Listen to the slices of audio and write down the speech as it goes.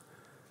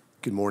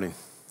Good morning.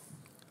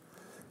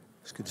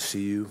 It's good to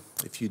see you.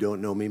 If you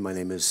don't know me, my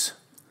name is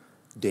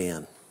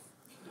Dan.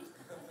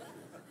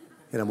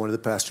 And I'm one of the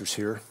pastors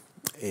here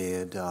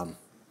and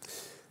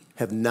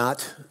have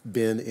not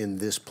been in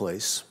this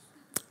place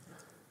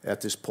at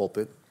this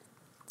pulpit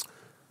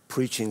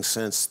preaching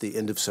since the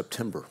end of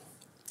September.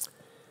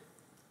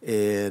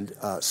 And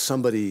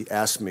somebody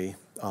asked me,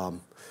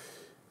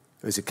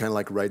 is it kind of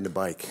like riding a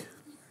bike?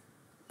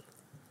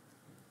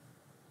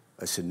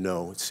 I said,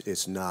 no,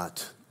 it's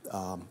not.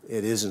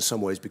 It is in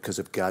some ways because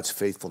of God's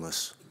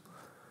faithfulness.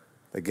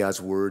 That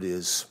God's word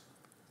is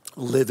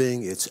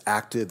living, it's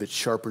active, it's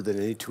sharper than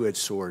any two-edged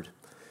sword,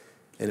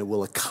 and it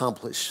will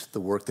accomplish the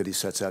work that he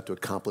sets out to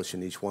accomplish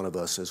in each one of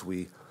us as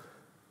we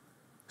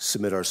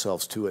submit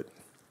ourselves to it.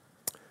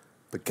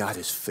 But God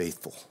is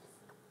faithful,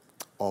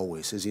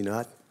 always, is he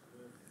not?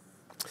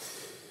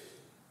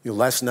 You know,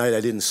 last night I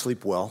didn't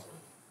sleep well.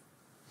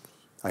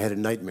 I had a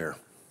nightmare.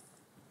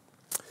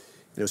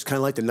 It was kind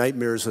of like the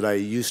nightmares that I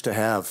used to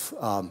have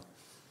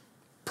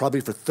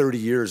probably for 30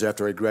 years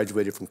after I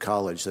graduated from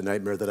college, the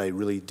nightmare that I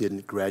really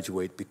didn't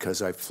graduate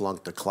because I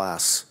flunked a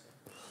class.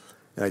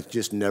 And I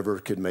just never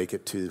could make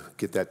it to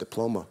get that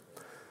diploma.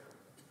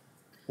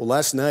 Well,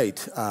 last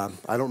night, I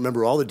don't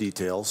remember all the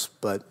details,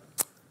 but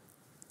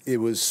it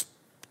was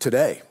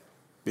today.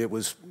 It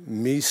was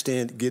me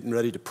getting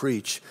ready to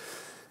preach,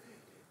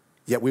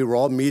 yet we were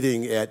all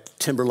meeting at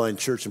Timberline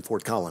Church in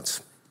Fort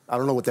Collins. I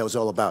don't know what that was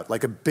all about.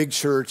 Like a big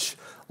church,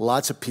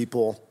 lots of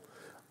people,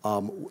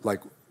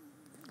 like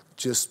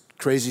just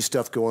crazy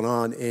stuff going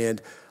on.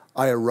 And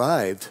I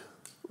arrived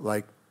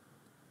like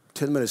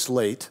 10 minutes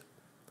late,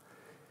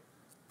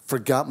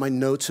 forgot my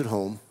notes at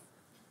home,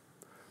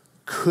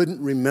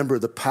 couldn't remember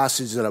the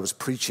passage that I was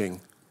preaching.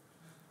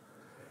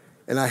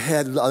 And I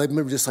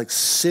remember just like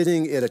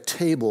sitting at a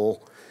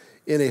table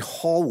in a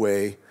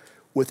hallway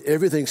with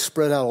everything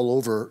spread out all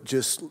over,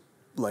 just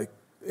like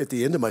at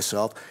the end of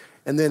myself.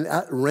 And then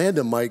at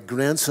random, my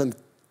grandson,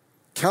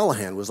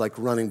 Callahan, was like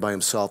running by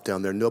himself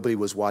down there. Nobody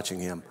was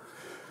watching him.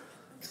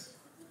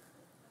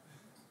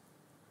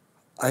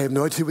 I have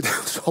no idea what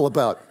that was all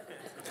about.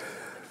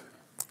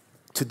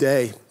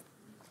 Today,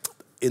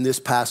 in this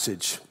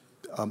passage,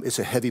 it's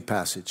a heavy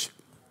passage.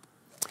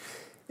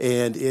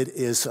 And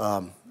it's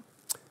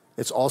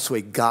also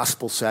a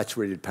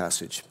gospel-saturated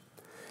passage.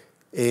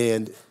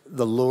 And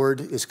the Lord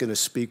is going to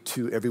speak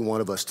to every one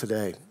of us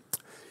today.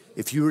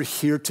 If you are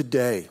here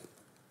today,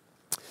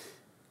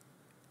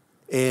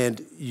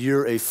 and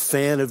you're a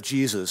fan of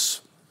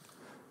Jesus,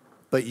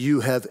 but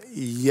you have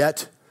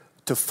yet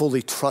to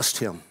fully trust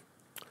him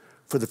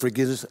for the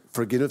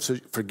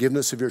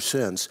forgiveness of your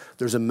sins,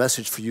 there's a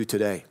message for you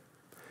today.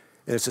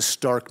 And it's a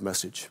stark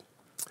message.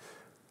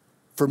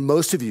 For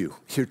most of you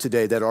here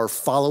today that are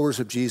followers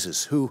of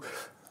Jesus,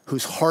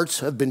 whose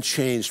hearts have been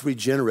changed,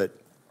 regenerate,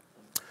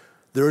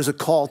 there is a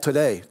call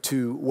today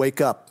to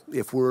wake up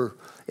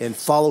and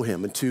follow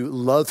him and to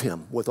love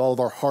him with all of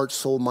our heart,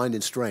 soul, mind,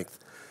 and strength.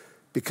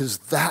 Because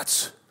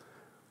that's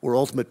where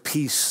ultimate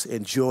peace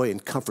and joy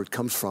and comfort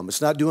comes from.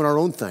 It's not doing our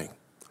own thing,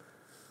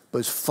 but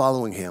it's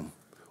following him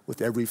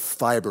with every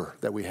fiber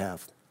that we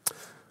have.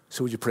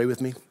 So would you pray with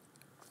me?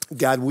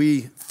 God,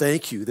 we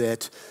thank you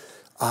that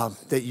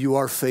you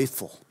are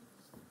faithful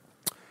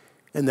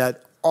and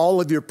that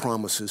all of your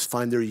promises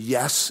find their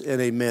yes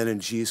and amen in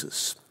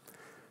Jesus.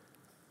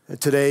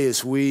 And today,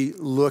 as we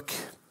look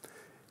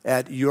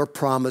at your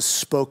promise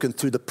spoken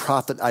through the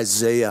prophet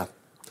Isaiah,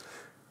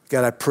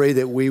 God, I pray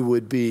that we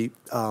would be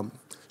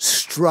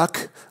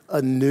struck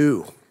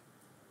anew,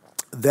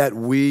 that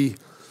we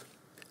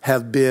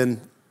have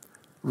been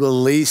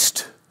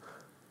released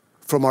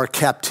from our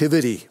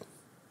captivity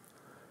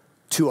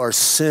to our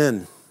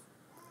sin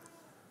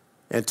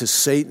and to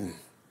Satan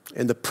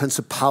and the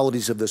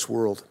principalities of this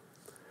world,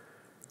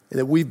 and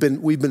that we've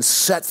been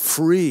set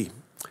free,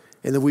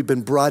 and that we've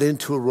been brought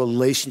into a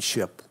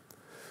relationship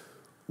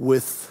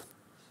with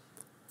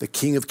the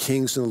King of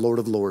Kings and the Lord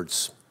of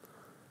Lords,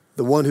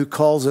 the one who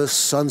calls us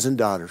sons and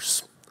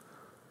daughters,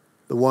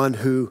 the one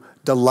who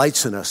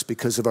delights in us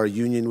because of our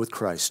union with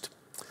Christ.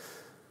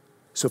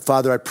 So,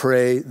 Father, I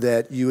pray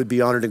that you would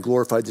be honored and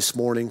glorified this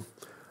morning.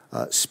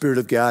 Spirit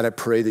of God, I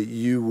pray that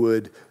you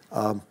would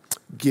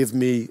give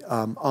me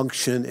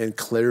unction and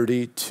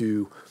clarity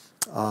to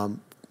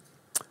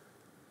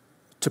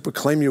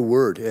proclaim your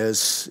word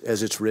as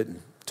it's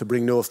written, to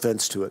bring no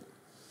offense to it.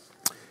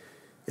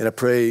 And I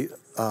pray,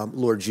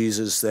 Lord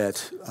Jesus,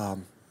 that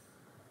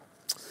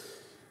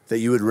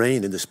you would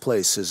reign in this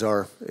place as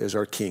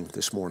our King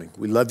this morning.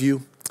 We love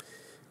you.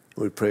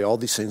 We pray all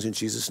these things in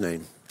Jesus'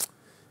 name.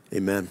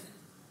 Amen.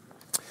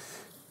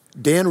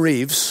 Dan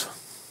Reeves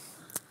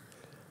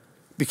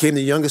became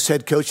the youngest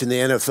head coach in the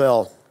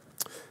NFL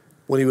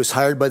when he was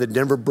hired by the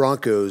Denver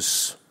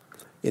Broncos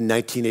in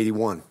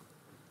 1981.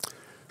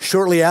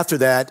 Shortly after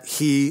that,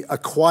 he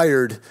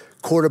acquired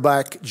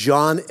quarterback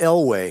John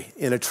Elway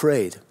in a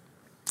trade.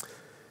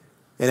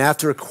 And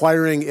after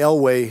acquiring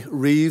Elway,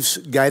 Reeves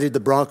guided the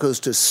Broncos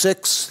to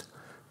 6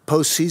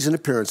 postseason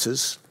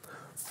appearances,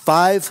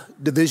 5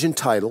 division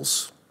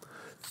titles,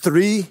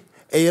 3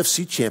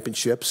 AFC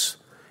championships,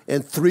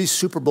 and 3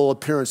 Super Bowl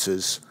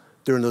appearances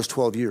during those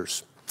 12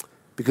 years.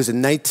 Because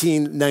in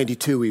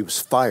 1992, he was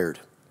fired.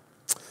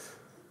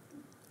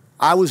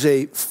 I was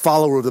a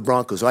follower of the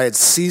Broncos. I had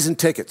season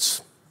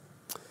tickets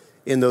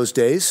in those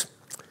days,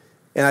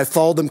 and I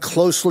followed them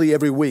closely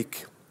every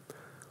week.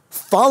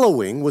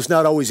 Following was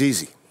not always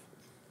easy.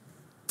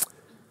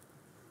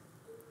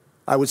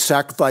 I would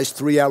sacrifice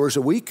 3 hours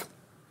a week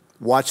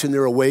watching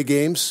their away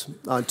games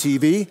on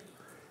TV,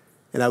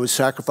 and I would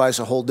sacrifice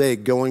a whole day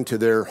going to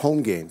their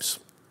home games.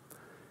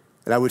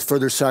 And I would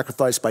further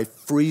sacrifice by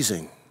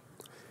freezing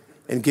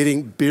and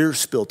getting beer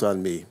spilt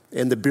on me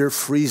and the beer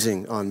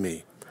freezing on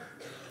me.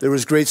 There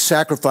was great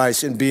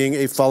sacrifice in being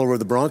a follower of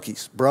the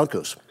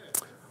Broncos,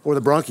 or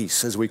the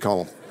Bronchies, as we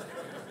call them.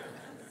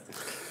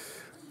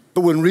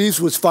 But when Reeves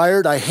was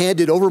fired, I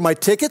handed over my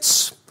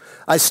tickets.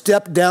 I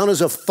stepped down as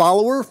a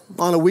follower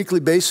on a weekly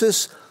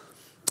basis,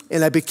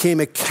 and I became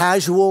a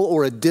casual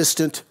or a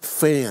distant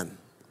fan.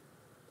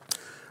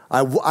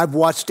 I've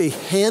watched a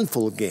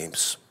handful of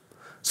games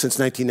since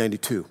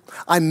 1992.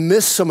 I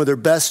missed some of their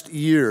best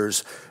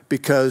years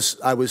because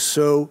I was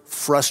so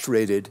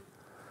frustrated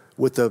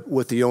with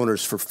the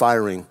owners for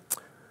firing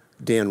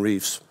Dan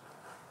Reeves.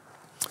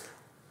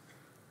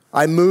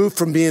 I moved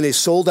from being a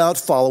sold-out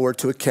follower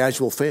to a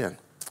casual fan.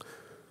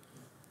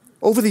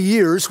 Over the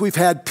years, we've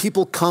had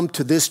people come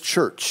to this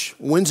church,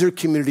 Windsor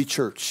Community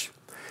Church,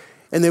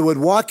 and they would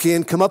walk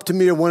in, come up to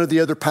me or one of the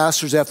other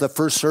pastors after the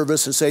first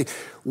service and say,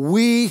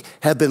 "We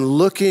have been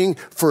looking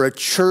for a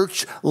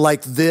church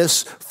like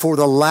this for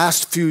the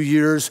last few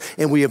years,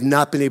 and we have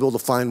not been able to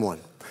find one."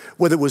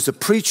 Whether it was the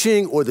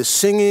preaching or the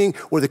singing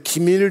or the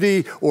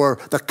community or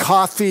the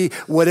coffee,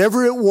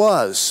 whatever it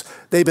was,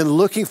 they've been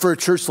looking for a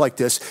church like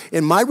this.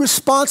 And my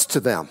response to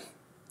them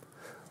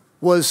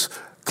was,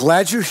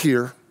 "Glad you're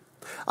here.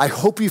 I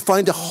hope you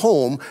find a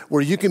home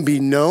where you can be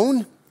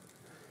known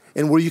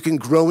and where you can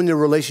grow in your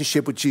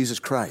relationship with Jesus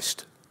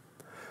Christ.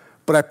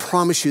 But I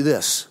promise you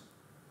this,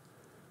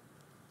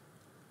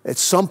 at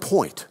some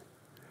point,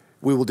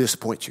 we will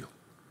disappoint you.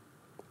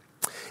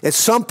 At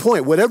some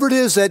point, whatever it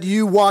is that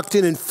you walked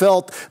in and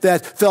felt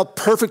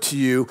perfect to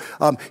you,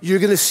 you're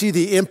going to see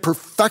the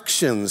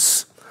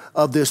imperfections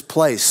of this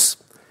place,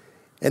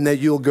 and that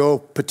you'll go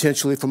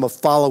potentially from a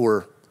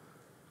follower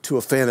to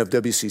a fan of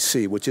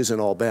WCC, which isn't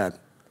all bad.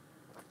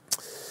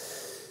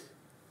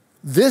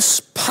 This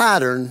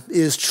pattern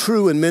is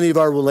true in many of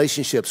our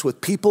relationships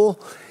with people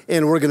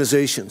and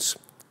organizations.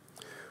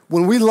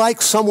 When we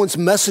like someone's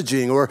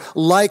messaging or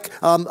like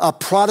a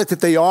product that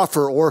they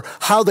offer or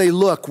how they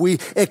look, we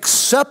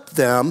accept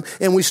them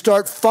and we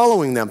start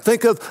following them.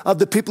 Think of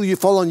the people you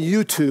follow on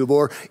YouTube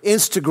or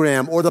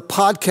Instagram or the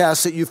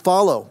podcasts that you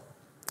follow.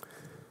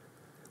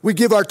 We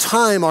give our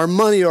time, our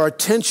money, our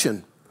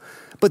attention.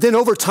 But then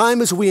over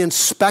time, as we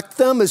inspect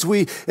them, as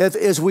we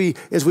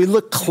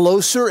look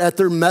closer at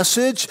their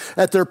message,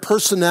 at their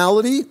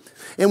personality,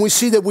 and we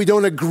see that we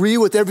don't agree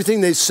with everything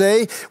they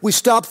say, we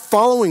stop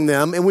following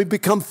them and we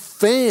become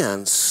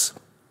fans.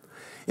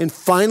 And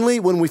finally,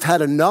 when we've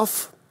had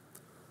enough,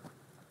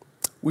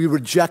 we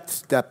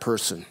reject that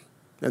person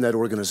and that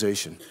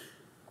organization.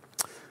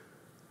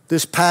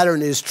 This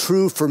pattern is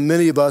true for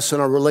many of us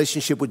in our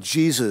relationship with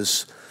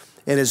Jesus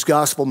and his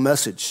gospel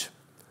message.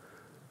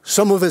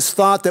 Some of us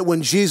thought that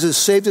when Jesus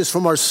saved us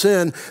from our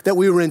sin, that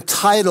we were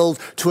entitled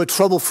to a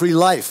trouble-free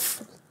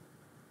life.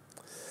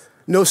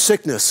 No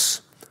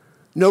sickness,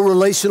 no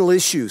relational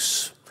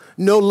issues,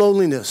 no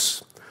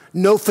loneliness,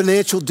 no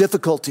financial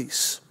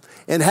difficulties,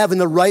 and having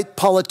the right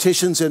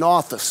politicians in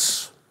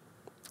office.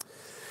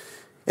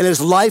 And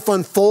as life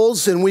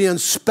unfolds and we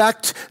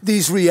inspect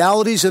these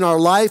realities in our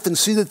life and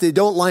see that they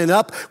don't line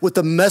up with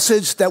the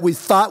message that we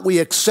thought we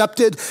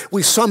accepted,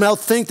 we somehow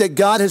think that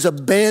God has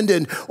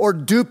abandoned or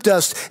duped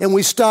us, and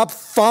we stop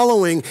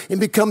following and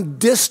become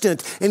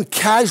distant and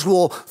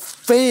casual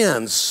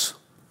fans.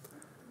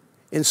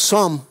 And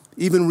some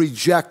even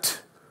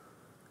reject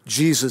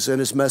Jesus and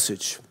his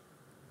message.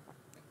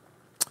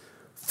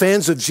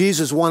 Fans of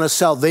Jesus want a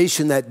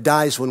salvation that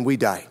dies when we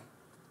die.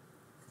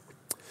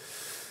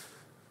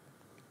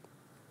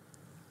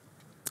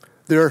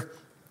 Their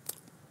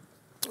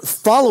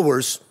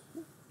followers,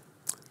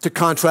 to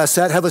contrast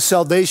that, have a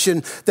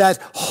salvation that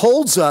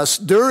holds us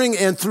during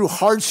and through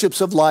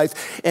hardships of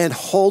life and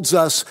holds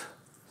us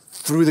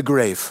through the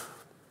grave.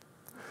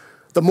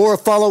 The more a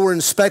follower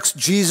inspects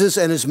Jesus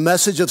and his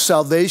message of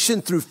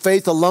salvation through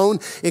faith alone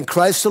in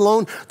Christ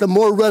alone, the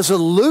more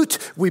resolute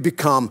we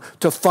become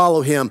to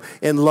follow him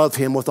and love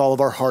him with all of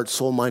our heart,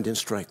 soul, mind, and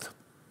strength.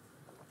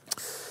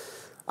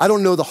 I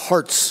don't know the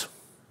hearts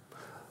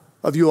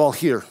of you all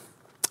here.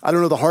 I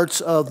don't know the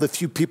hearts of the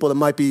few people that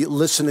might be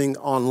listening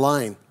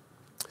online.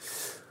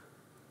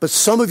 But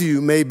some of you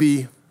may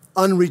be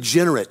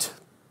unregenerate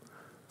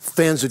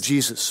fans of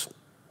Jesus.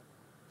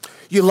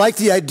 You like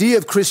the idea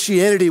of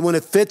Christianity when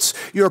it fits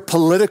your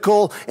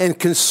political and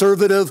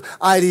conservative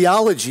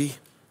ideology,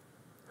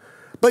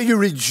 but you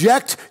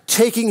reject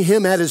taking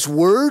him at his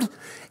word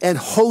and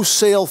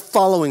wholesale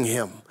following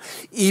him,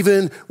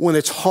 even when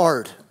it's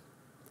hard.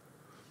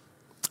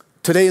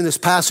 Today in this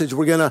passage,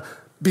 we're going to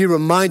be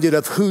reminded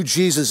of who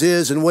Jesus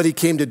is and what he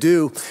came to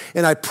do.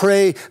 And I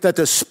pray that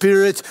the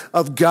Spirit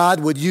of God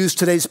would use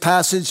today's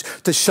passage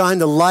to shine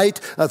the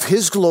light of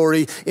his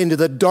glory into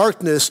the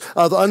darkness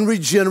of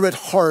unregenerate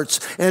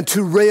hearts and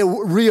to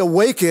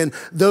reawaken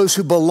those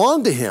who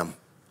belong to him,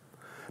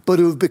 but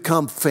who have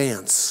become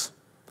fans,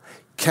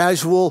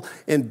 casual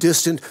and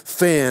distant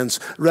fans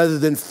rather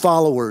than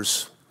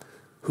followers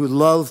who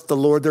love the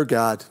Lord their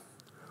God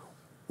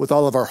with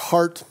all of our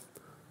heart,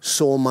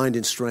 soul, mind,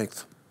 and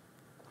strength.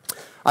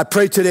 I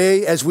pray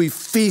today as we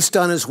feast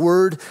on his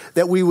word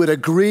that we would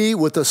agree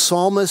with the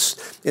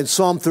psalmist in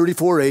Psalm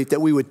 34:8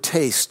 that we would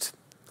taste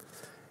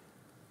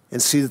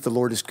and see that the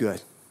Lord is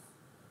good.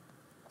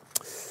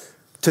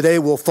 Today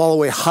we'll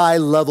follow a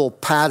high-level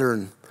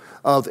pattern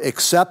of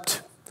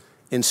accept,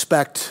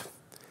 inspect,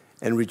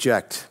 and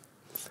reject.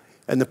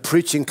 And the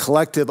preaching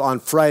collective on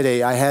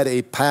Friday, I had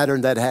a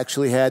pattern that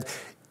actually had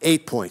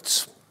 8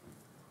 points.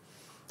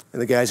 And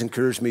the guys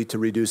encouraged me to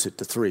reduce it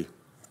to 3.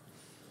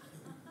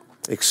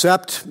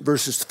 Accept,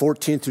 verses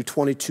 14 through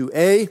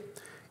 22a.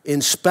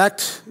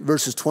 Inspect,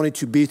 verses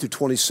 22b through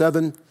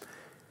 27.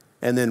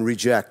 And then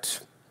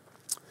reject.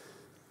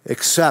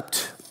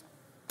 Accept.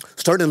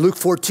 Starting in Luke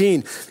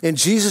 14. And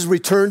Jesus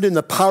returned in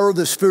the power of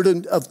the Spirit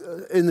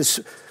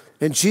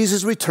and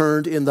Jesus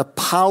returned in the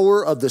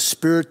power of the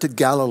Spirit to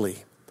Galilee.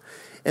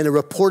 And a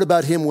report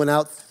about him went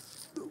out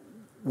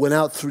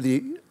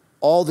through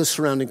all the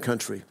surrounding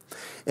country.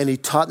 And he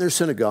taught in their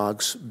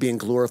synagogues, being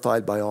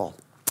glorified by all.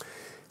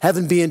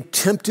 Having been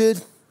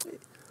tempted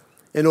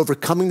and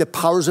overcoming the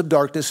powers of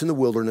darkness in the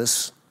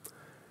wilderness,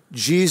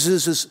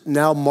 Jesus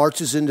now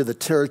marches into the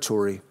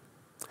territory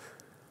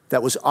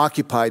that was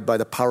occupied by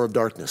the power of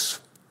darkness,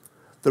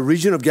 the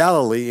region of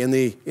Galilee and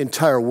the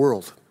entire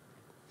world.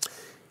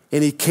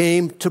 And he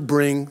came to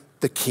bring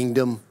the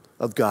kingdom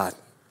of God.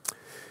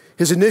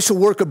 His initial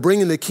work of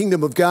bringing the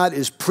kingdom of God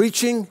is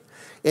preaching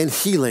and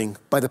healing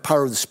by the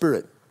power of the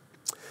Spirit.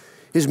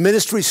 His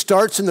ministry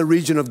starts in the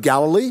region of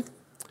Galilee,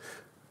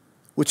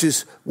 which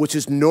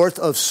is north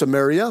of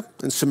Samaria,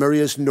 and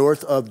Samaria is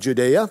north of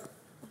Judea.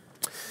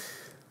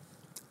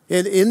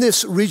 And in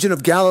this region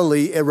of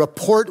Galilee, a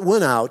report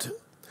went out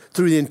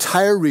through the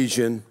entire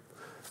region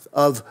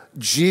of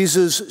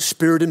Jesus'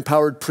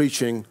 Spirit-empowered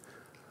preaching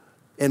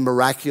and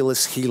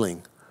miraculous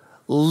healing.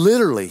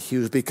 Literally, he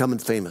was becoming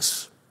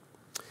famous.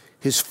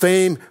 His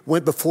fame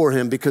went before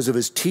him because of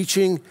his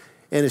teaching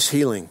and his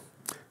healing.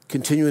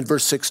 Continue in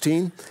verse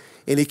 16.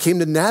 And he came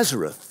to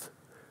Nazareth,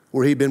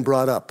 where he'd been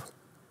brought up.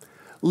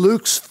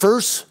 Luke's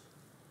first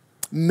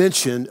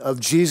mention of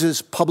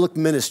Jesus' public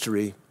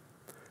ministry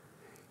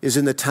is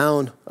in the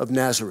town of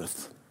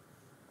Nazareth.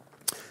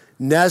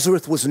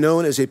 Nazareth was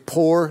known as a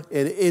poor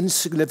and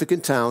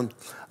insignificant town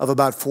of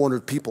about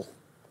 400 people.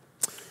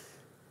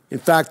 In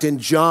fact, in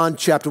John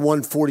chapter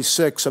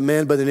 1:46, a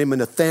man by the name of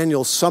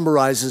Nathanael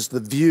summarizes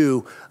the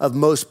view of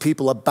most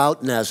people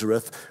about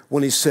Nazareth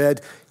when he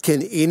said,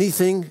 "Can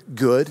anything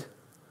good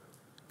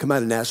come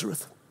out of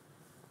Nazareth?"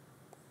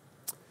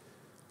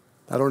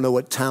 I don't know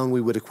what town we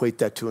would equate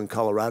that to in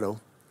Colorado.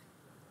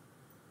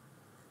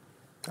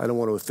 I don't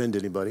want to offend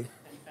anybody.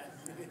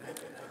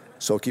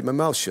 So I'll keep my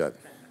mouth shut,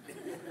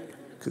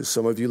 because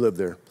some of you live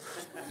there.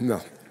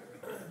 No.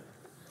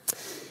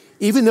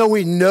 Even though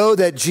we know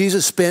that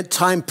Jesus spent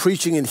time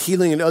preaching and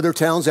healing in other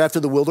towns after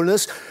the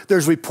wilderness,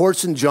 there's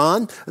reports in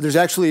John. There's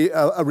actually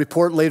a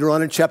report later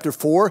on in chapter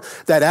 4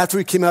 that after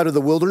he came out of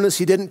the wilderness,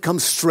 he didn't come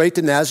straight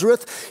to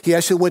Nazareth. He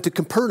actually went to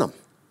Capernaum,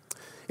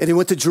 and he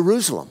went to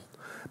Jerusalem.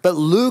 But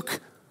Luke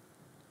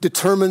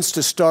determines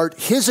to start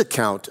his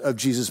account of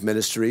Jesus'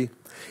 ministry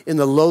in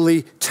the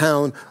lowly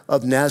town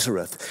of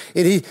Nazareth.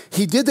 And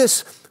he did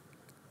this,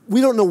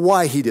 we don't know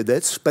why he did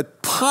this,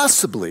 but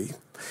possibly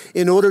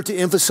in order to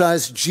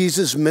emphasize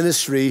Jesus'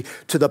 ministry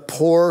to the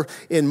poor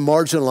and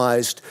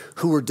marginalized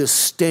who were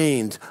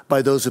disdained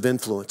by those of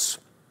influence.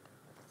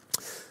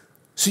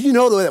 So you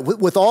know that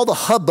with all the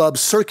hubbub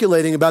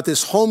circulating about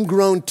this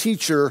homegrown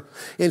teacher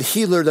and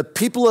healer, the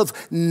people of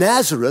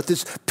Nazareth,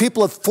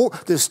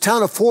 this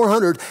town of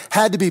 400,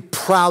 had to be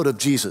proud of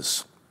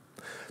Jesus.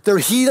 They're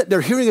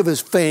hearing of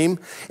his fame,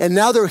 and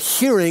now they're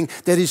hearing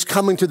that he's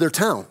coming to their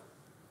town.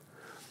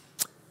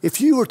 If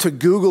you were to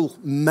Google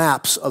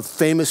maps of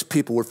famous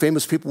people, where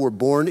famous people were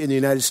born in the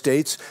United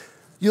States,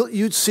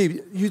 you'd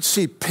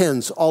see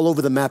pins all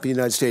over the map of the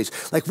United States.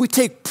 Like, we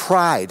take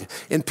pride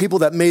in people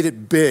that made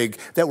it big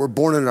that were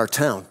born in our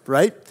town,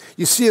 right?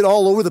 You see it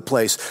all over the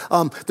place.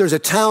 There's a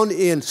town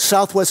in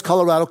southwest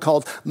Colorado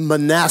called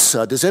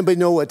Manassas. Does anybody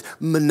know what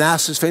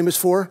Manassas is famous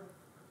for?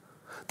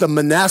 The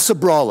Manassas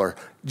Brawler,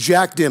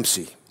 Jack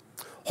Dempsey.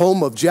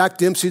 Home of Jack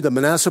Dempsey, the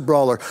Manassas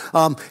Brawler.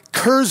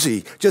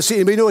 Kersey,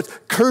 anybody know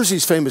what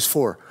Kersey's famous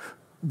for?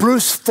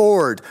 Bruce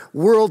Ford,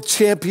 world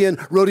champion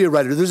rodeo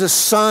rider. There's a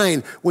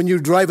sign when you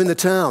drive into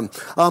town.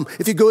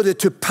 If you go to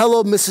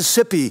Tupelo,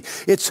 Mississippi,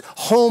 it's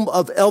home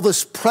of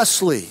Elvis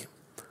Presley,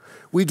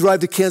 We drive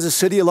to Kansas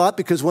City a lot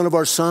because one of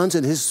our sons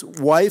and his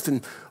wife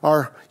and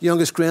our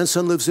youngest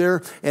grandson lives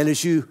there. And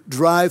as you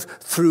drive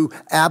through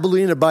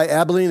Abilene or by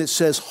Abilene, it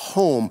says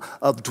home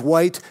of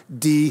Dwight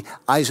D.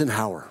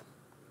 Eisenhower.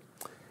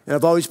 And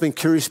I've always been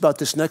curious about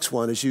this next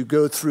one. As you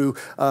go through,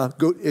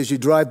 as you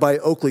drive by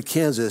Oakley,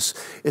 Kansas,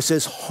 it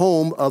says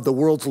home of the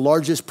world's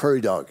largest prairie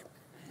dog.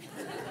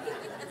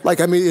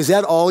 Is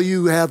that all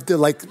you have to,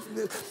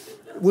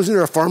 wasn't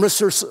there a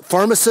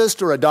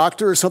pharmacist or a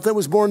doctor or something that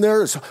was born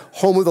there? It's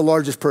home of the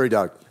largest prairie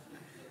dog.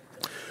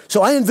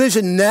 So I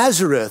envision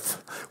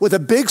Nazareth with a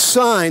big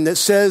sign that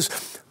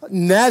says,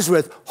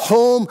 Nazareth,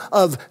 home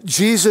of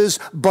Jesus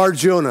Bar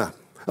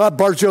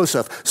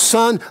Joseph,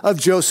 son of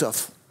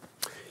Joseph.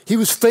 He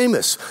was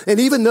famous.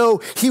 And even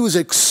though he was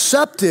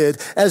accepted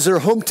as their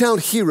hometown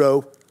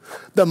hero,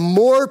 the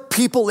more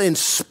people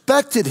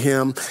inspected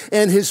him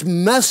and his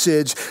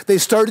message, they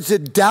started to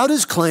doubt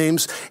his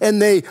claims,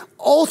 and they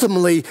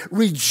ultimately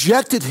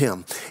rejected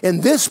him.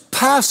 And this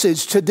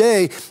passage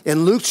today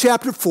in Luke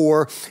chapter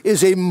 4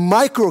 is a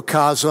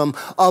microcosm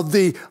of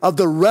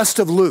the rest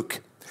of Luke.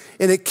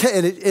 And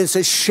it's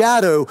a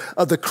shadow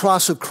of the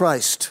cross of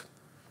Christ.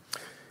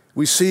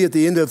 We see at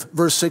the end of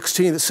verse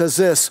 16, it says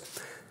this,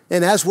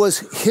 and as was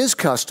his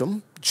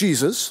custom,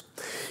 Jesus,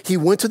 he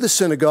went to the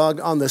synagogue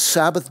on the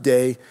Sabbath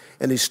day,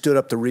 and he stood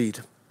up to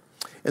read.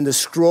 And the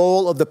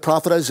scroll of the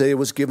prophet Isaiah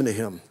was given to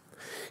him.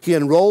 He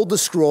unrolled the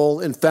scroll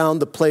and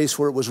found the place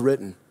where it was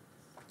written.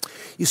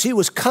 You see, it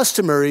was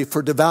customary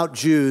for devout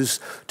Jews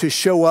to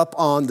show up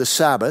on the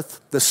Sabbath,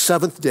 the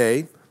seventh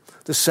day,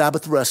 the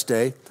Sabbath rest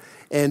day,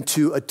 and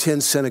to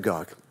attend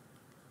synagogue.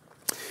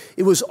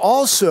 It was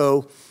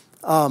also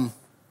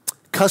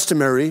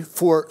customary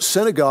for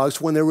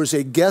synagogues when there was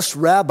a guest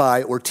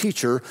rabbi or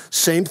teacher,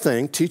 same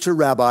thing, teacher,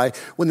 rabbi,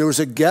 when there was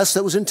a guest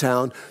that was in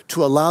town,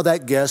 to allow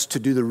that guest to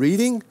do the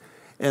reading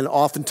and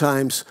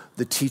oftentimes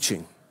the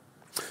teaching.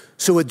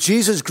 So with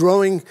Jesus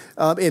growing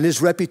in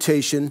his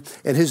reputation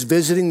and his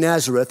visiting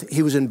Nazareth,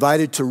 he was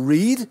invited to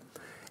read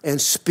and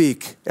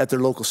speak at their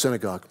local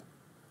synagogue.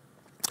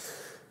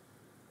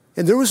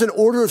 And there was an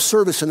order of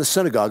service in the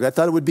synagogue. I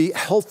thought it would be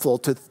helpful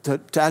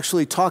to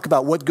actually talk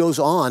about what goes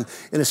on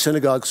in a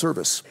synagogue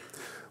service.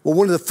 Well,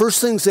 one of the first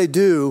things they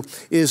do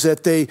is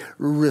that they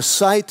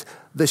recite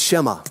the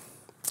Shema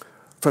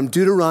from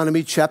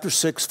Deuteronomy chapter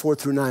 6, 4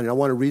 through 9. And I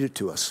want to read it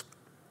to us.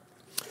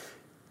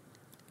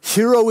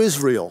 Hear, O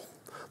Israel,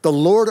 the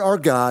Lord our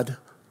God,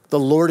 the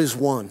Lord is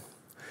one.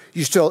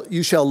 You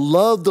shall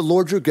love the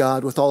Lord your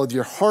God with all of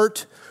your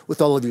heart,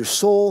 with all of your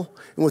soul,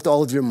 and with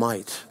all of your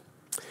might.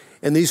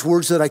 And these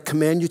words that I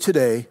command you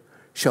today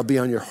shall be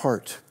on your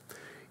heart.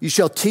 You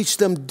shall teach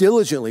them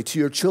diligently to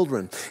your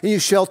children, and you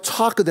shall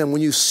talk of them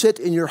when you sit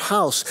in your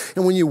house,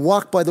 and when you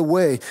walk by the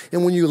way,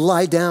 and when you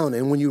lie down,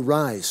 and when you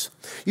rise.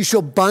 You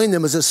shall bind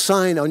them as a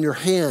sign on your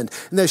hand,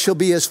 and they shall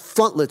be as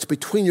frontlets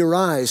between your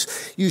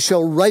eyes. You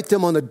shall write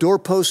them on the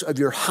doorposts of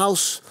your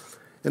house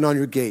and on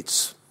your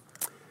gates.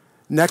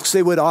 Next,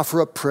 they would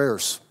offer up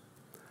prayers.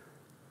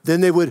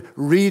 Then they would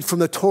read from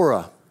the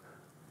Torah,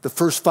 the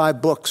first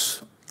 5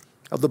 books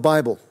of the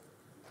Bible.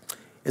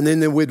 And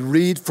then they would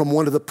read from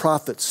one of the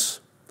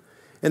prophets.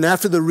 And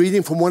after the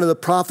reading from one of the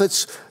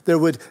prophets, there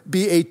would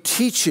be a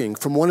teaching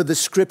from one of the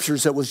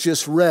scriptures that was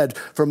just read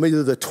from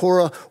either the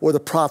Torah or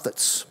the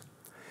prophets.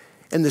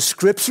 And the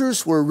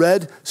scriptures were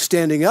read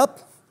standing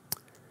up.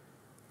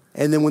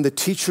 And then when the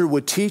teacher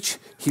would teach,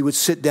 he would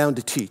sit down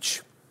to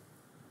teach.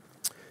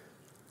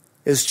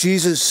 As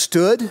Jesus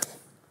stood,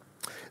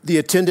 the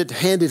attendant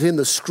handed him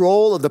the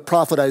scroll of the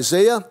prophet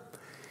Isaiah,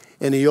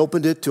 and he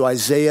opened it to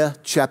Isaiah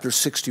chapter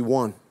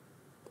 61.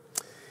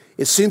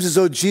 It seems as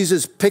though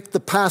Jesus picked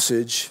the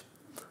passage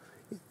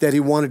that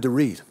he wanted to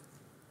read.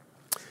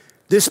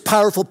 This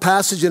powerful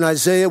passage in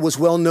Isaiah was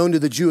well known to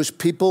the Jewish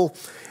people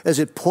as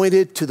it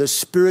pointed to the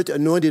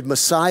Spirit-anointed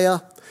Messiah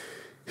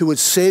who would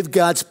save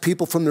God's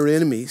people from their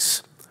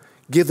enemies,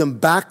 give them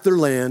back their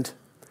land,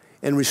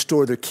 and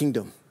restore their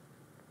kingdom.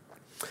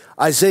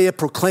 Isaiah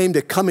proclaimed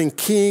a coming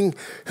king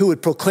who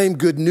would proclaim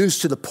good news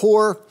to the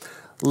poor,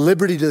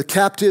 liberty to the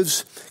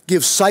captives,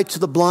 give sight to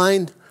the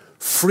blind,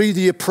 free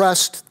the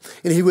oppressed,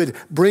 and he would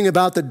bring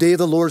about the day of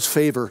the Lord's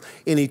favor,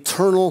 an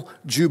eternal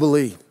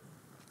jubilee.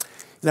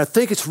 And I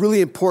think it's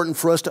really important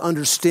for us to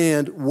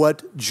understand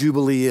what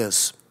Jubilee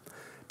is.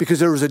 Because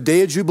there was a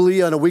day of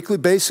Jubilee on a weekly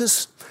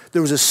basis,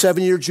 there was a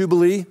 7-year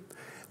Jubilee,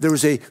 there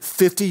was a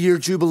 50-year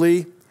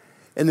Jubilee,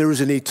 and there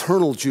was an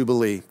eternal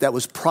Jubilee that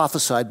was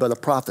prophesied by the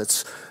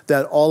prophets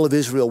that all of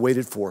Israel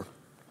waited for.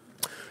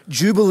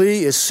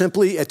 Jubilee is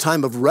simply a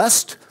time of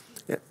rest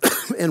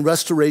and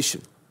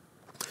restoration.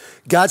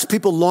 God's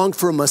people longed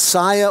for a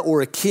Messiah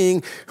or a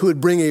king who would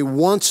bring a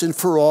once and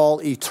for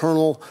all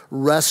eternal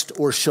rest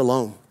or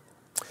shalom.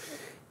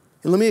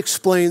 And let me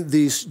explain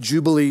these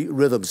Jubilee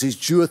rhythms, these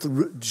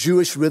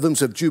Jewish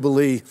rhythms of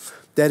Jubilee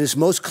that is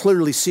most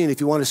clearly seen, if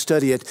you want to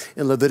study it,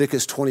 in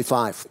Leviticus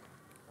 25.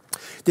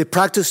 They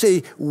practiced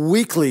a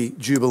weekly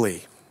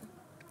Jubilee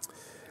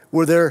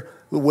where there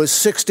was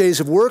 6 days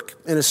of work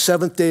and a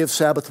 7th day of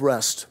Sabbath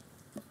rest.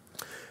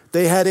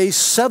 They had a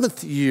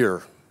 7th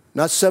year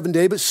Not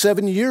 7-day, but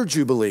 7-year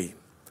Jubilee.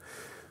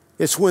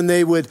 It's when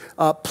they would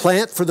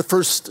plant for the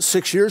first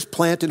 6 years,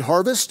 plant and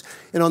harvest.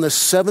 And on the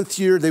 7th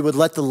year, they would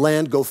let the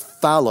land go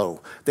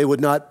fallow. They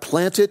would not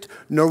plant it,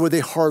 nor would they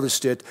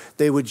harvest it.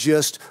 They would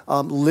just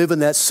live in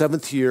that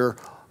 7th year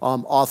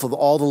off of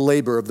all the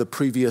labor of the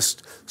previous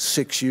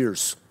 6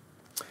 years.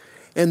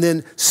 And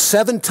then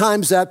 7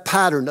 times that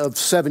pattern of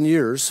 7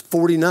 years,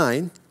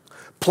 49,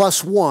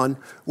 plus 1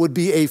 would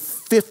be a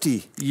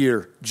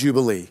 50-year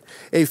Jubilee,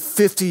 a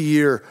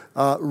 50-year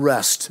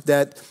rest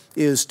that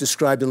is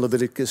described in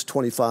Leviticus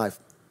 25.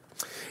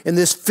 In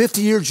this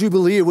 50-year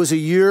Jubilee, it was a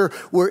year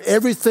where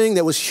everything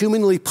that was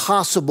humanly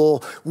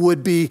possible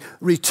would be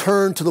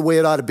returned to the way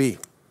it ought to be.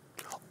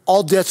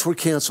 All debts were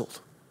canceled.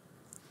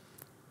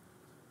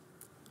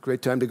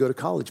 Great time to go to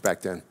college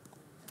back then.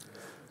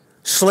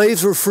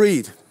 Slaves were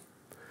freed.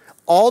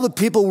 All the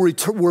people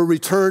were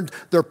returned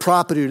their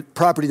property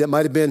that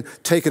might have been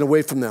taken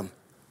away from them.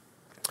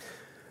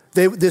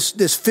 This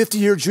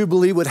 50-year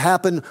Jubilee would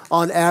happen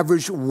on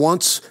average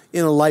once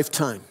in a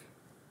lifetime.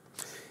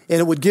 And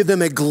it would give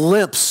them a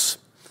glimpse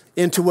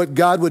into what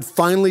God would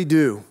finally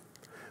do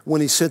when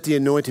he sent the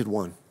Anointed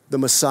One, the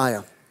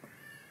Messiah.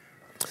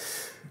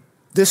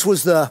 This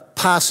was the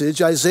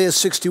passage, Isaiah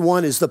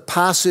 61 is the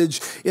passage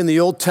in the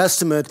Old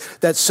Testament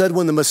that said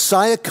when the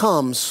Messiah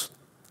comes,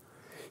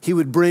 he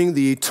would bring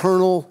the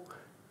eternal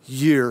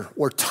year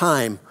or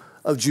time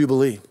of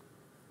Jubilee.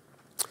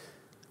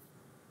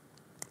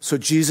 So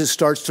Jesus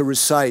starts to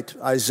recite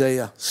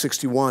Isaiah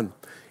 61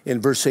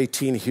 in verse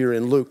 18 here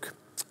in Luke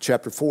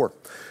chapter 4.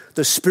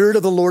 The Spirit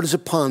of the Lord is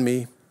upon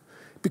me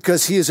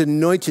because he has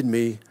anointed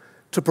me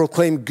to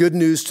proclaim good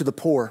news to the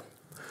poor.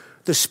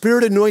 The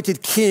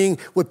Spirit-anointed king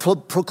would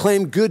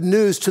proclaim good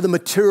news to the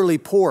materially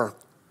poor.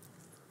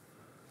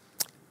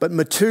 But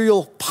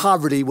material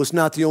poverty was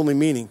not the only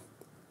meaning.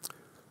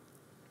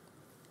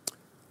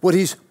 What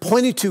he's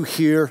pointing to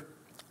here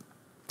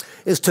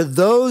is to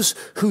those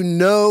who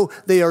know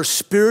they are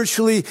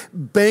spiritually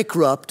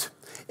bankrupt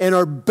and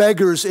are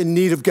beggars in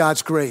need of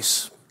God's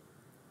grace.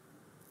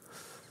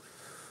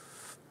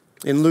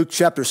 In Luke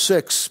chapter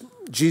 6,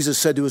 Jesus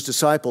said to his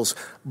disciples,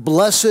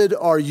 "Blessed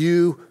are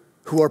you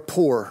who are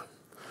poor,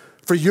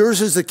 for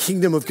yours is the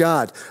kingdom of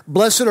God.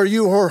 Blessed are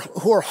you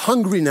who are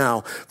hungry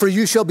now, for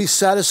you shall be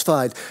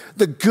satisfied."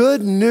 The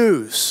good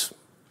news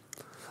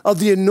of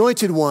the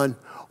Anointed One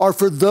are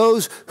for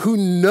those who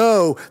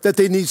know that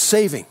they need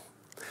saving,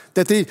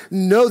 that they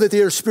know that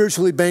they are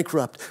spiritually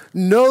bankrupt,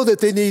 know that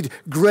they need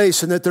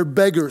grace and that they're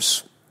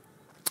beggars.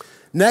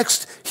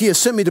 Next, he has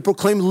sent me to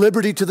proclaim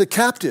liberty to the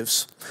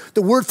captives.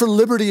 The word for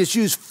liberty is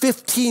used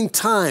 15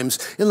 times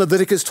in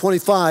Leviticus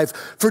 25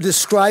 for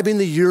describing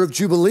the year of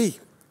Jubilee.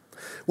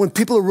 When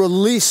people are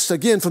released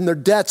again from their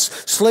debts,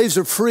 slaves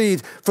are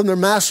freed from their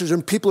masters,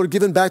 and people are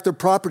given back their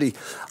property.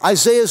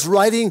 Isaiah is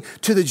writing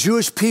to the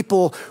Jewish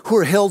people who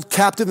are held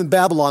captive in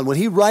Babylon. When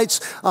he writes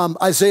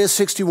Isaiah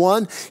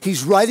 61,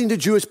 he's writing to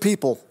Jewish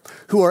people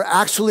who are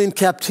actually in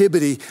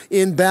captivity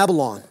in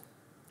Babylon.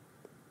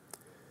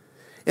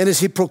 And as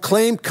he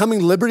proclaimed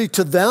coming liberty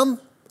to them,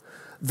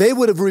 they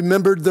would have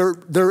remembered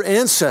their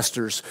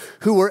ancestors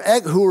who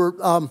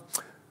were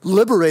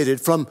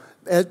liberated from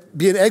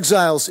being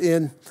exiles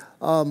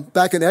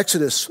back in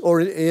Exodus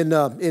or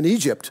in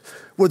Egypt,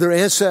 where their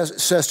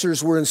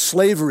ancestors were in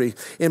slavery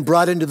and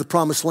brought into the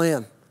promised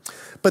land.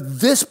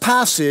 But this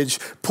passage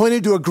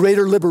pointed to a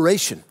greater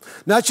liberation,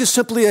 not just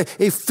simply a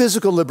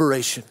physical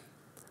liberation,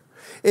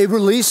 a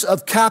release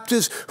of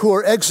captives who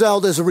are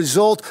exiled as a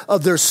result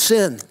of their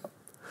sin.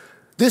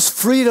 This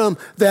freedom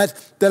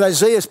that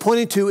Isaiah is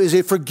pointing to is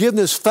a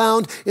forgiveness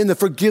found in the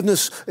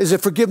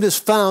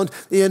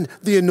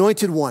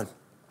Anointed One.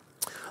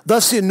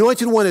 Thus, the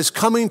Anointed One is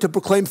coming to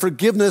proclaim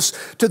forgiveness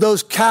to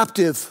those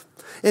captive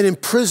and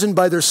imprisoned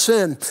by their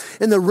sin.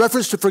 And the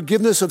reference to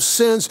forgiveness of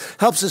sins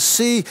helps us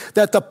see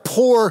that the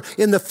poor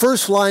in the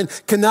first line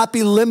cannot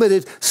be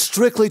limited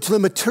strictly to the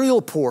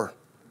material poor.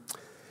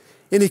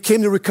 And he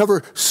came to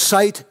recover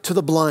sight to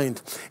the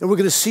blind. And we're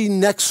going to see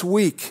next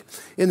week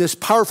in this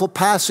powerful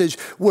passage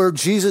where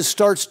Jesus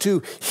starts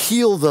to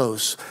heal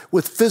those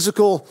with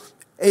physical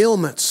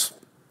ailments.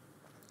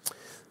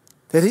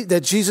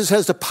 That Jesus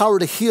has the power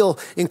to heal,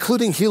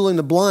 including healing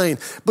the blind.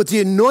 But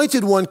the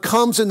Anointed One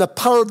comes in the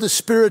power of the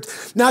Spirit,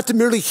 not to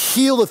merely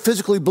heal the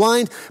physically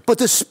blind, but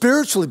the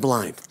spiritually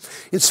blind.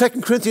 In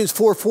 2 Corinthians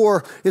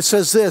 4:4, it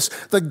says this,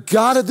 "The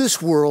God of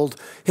this world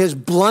has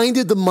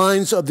blinded the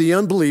minds of the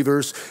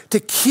unbelievers to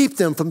keep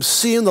them from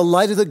seeing the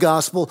light of the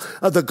gospel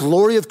of the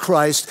glory of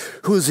Christ,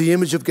 who is the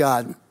image of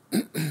God."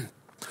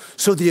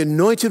 So the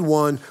Anointed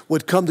One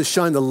would come to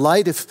shine the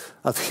light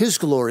of his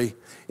glory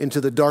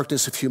into the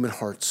darkness of human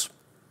hearts.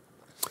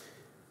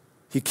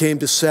 He came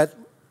to set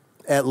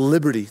at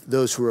liberty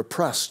those who are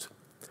oppressed.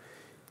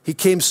 He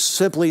came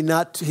simply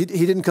he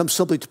didn't come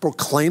simply to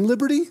proclaim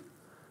liberty,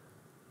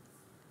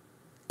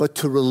 but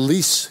to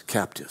release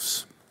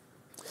captives.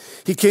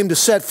 He came to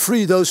set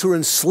free those who are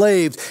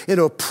enslaved and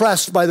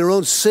oppressed by their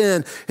own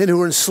sin and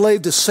who are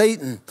enslaved to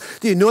Satan.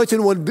 The Anointed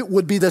One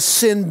would be the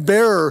sin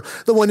bearer,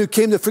 the one who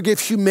came to forgive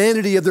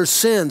humanity of their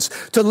sins,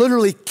 to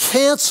literally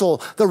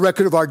cancel the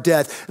record of our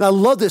debt. And I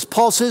love this.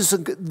 Paul says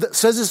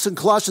this in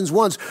Colossians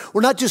 1.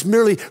 We're not just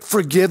merely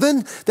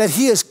forgiven, that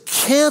he has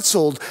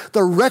canceled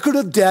the record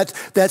of debt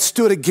that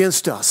stood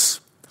against us.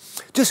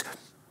 Just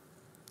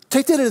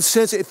take that in a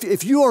sense.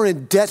 If you are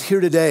in debt here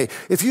today,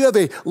 if you have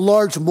a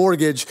large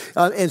mortgage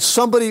and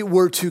somebody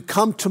were to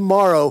come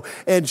tomorrow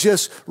and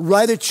just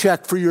write a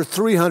check for your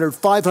 $300,000,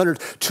 $500,000,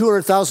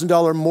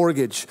 $200,000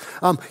 mortgage,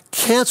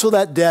 cancel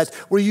that debt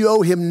where you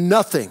owe him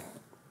nothing.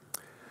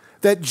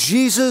 That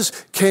Jesus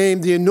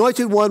came, the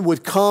Anointed One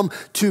would come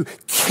to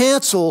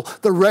cancel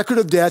the record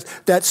of debt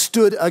that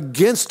stood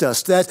against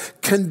us, that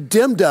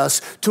condemned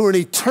us to an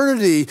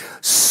eternity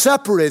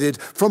separated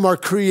from our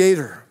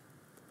Creator.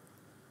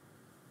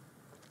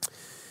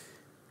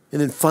 And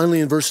then finally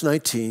in verse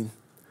 19,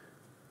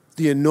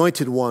 the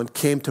Anointed One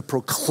came to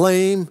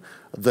proclaim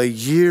the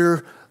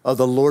year of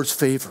the Lord's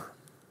favor.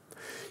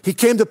 He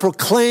came to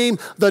proclaim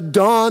the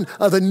dawn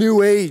of a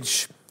new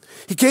age.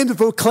 He came to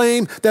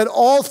proclaim that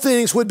all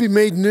things would be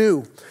made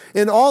new.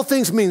 And all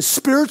things mean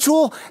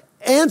spiritual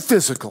and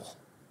physical.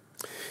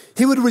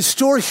 He would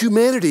restore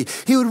humanity.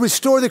 He would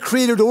restore the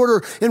created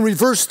order and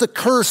reverse the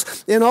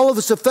curse and all of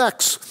its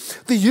effects.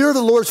 The year of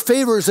the Lord's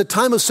favor is a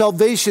time of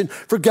salvation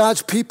for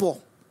God's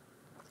people.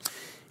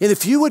 And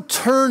if you would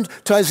turn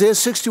to Isaiah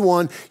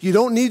 61, you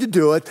don't need to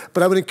do it,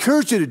 but I would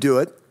encourage you to do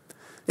it.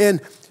 And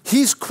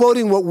he's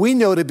quoting what we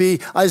know to be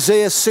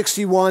Isaiah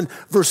 61,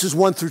 verses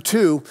 1 through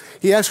 2.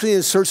 He actually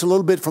inserts a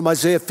little bit from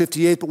Isaiah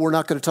 58, but we're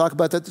not going to talk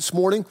about that this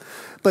morning.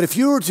 But if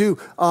you were to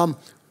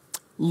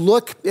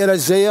look at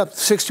Isaiah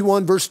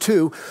 61, verse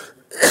 2,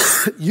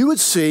 you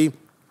would see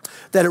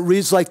that it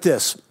reads like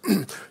this: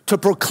 to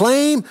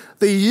proclaim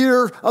the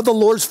year of the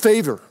Lord's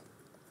favor.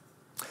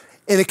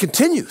 And it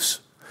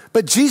continues.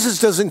 But Jesus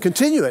doesn't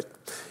continue it.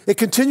 It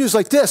continues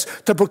like this: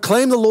 to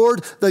proclaim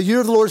the year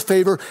of the Lord's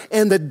favor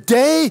and the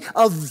day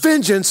of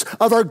vengeance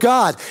of our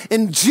God.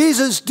 And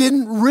Jesus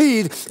didn't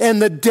read, and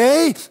the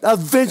day of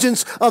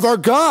vengeance of our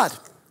God.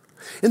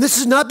 And this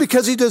is not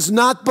because he does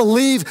not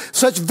believe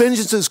such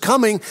vengeance is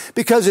coming,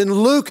 because in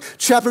Luke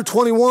chapter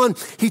 21,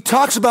 he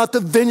talks about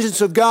the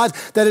vengeance of God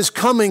that is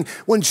coming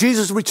when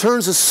Jesus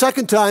returns a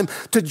second time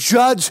to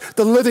judge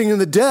the living and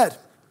the dead.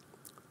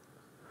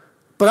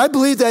 But I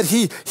believe that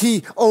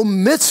he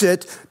omits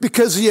it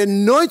because the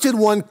Anointed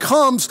One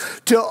comes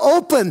to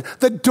open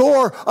the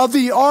door of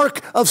the ark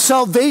of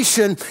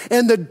salvation,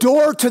 and the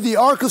door to the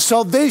ark of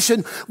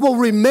salvation will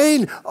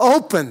remain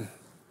open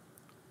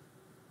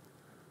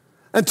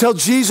until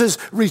Jesus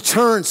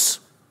returns.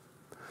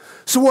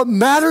 So what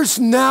matters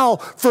now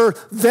for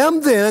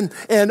them then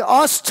and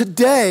us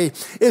today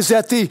is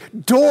that the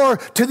door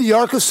to the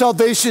ark of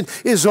salvation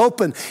is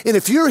open. And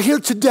if you're here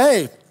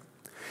today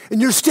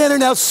and you're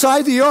standing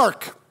outside the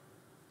ark,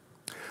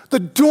 the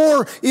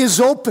door is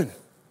open.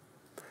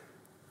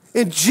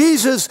 And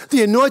Jesus,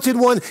 the Anointed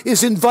One,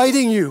 is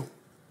inviting you.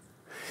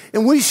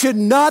 And we should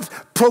not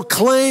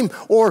proclaim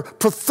or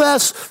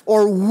profess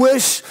or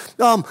wish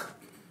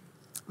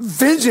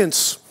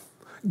vengeance,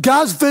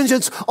 God's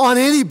vengeance on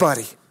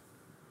anybody.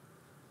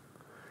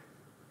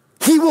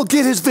 He will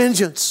get his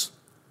vengeance.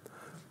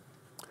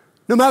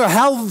 No matter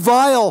how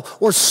vile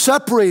or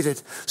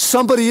separated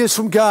somebody is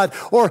from God,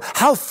 or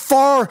how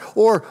far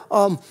or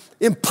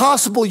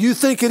impossible you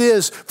think it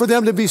is for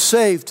them to be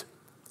saved,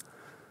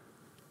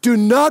 do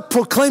not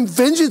proclaim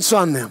vengeance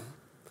on them.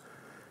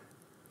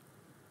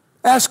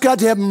 Ask God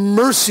to have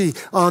mercy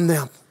on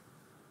them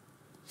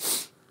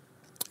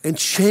and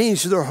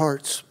change their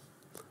hearts.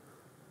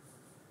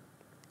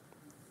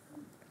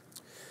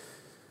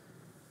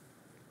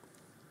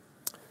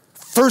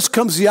 First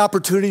comes the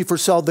opportunity for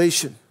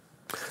salvation.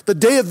 The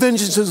day of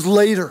vengeance is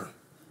later.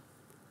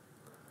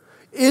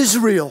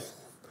 Israel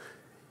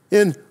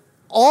and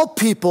all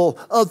people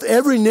of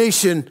every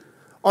nation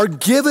are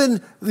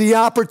given the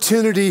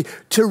opportunity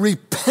to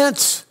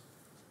repent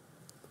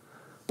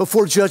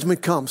before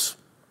judgment comes.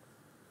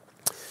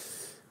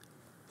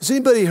 Has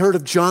anybody heard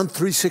of John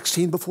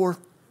 3:16 before?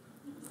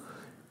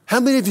 How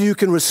many of you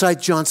can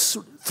recite John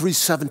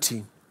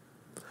 3:17?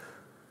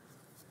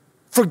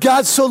 For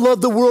God so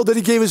loved the world that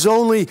he gave his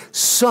only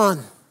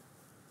Son,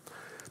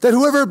 that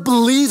whoever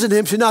believes in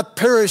him should not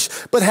perish,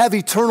 but have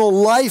eternal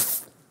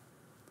life.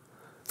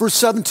 Verse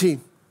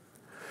 17,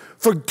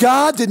 for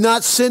God did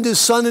not send his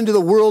Son into the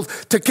world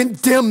to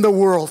condemn the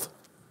world,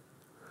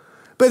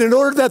 but in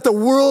order that the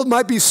world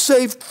might be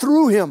saved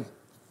through him.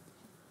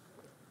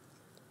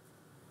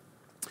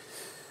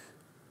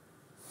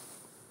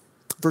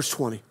 Verse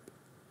 20,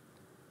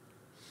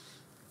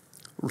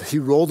 he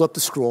rolled up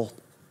the scroll,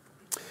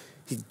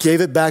 he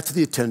gave it back to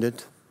the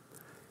attendant,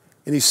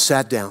 and he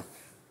sat down.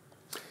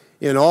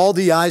 And all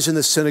the eyes in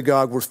the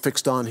synagogue were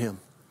fixed on him.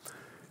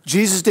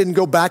 Jesus didn't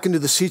go back into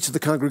the seats of the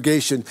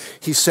congregation.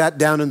 He sat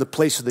down in the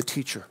place of the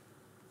teacher.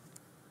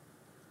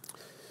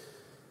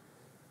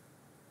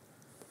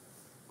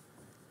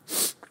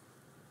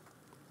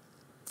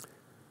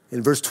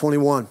 In verse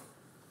 21,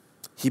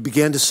 he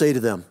began to say to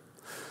them,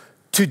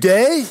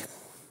 today,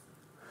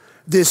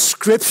 this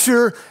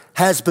scripture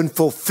has been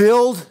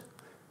fulfilled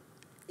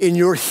in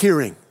your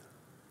hearing.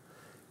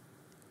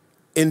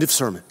 End of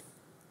sermon.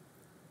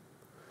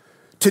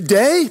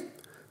 Today,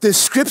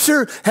 this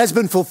scripture has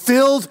been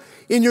fulfilled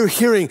in your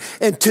hearing.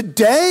 And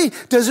today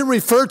doesn't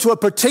refer to a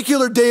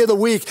particular day of the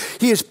week.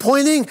 He is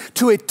pointing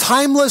to a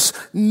timeless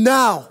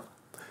now.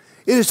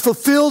 It is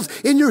fulfilled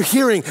in your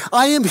hearing.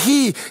 I am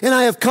he, and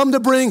I have come to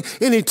bring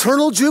an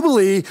eternal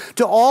jubilee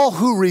to all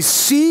who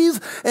receive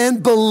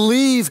and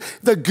believe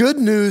the good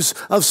news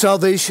of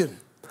salvation.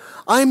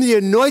 I'm the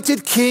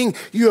anointed king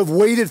you have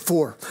waited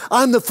for.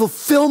 I'm the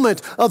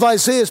fulfillment of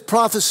Isaiah's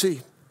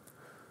prophecy.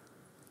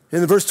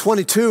 In verse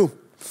 22,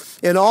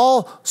 and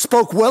all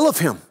spoke well of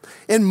him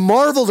and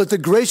marveled at the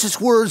gracious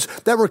words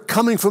that were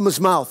coming from his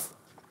mouth.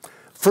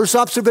 First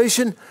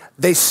observation,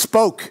 they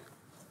spoke.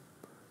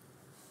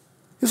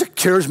 It was a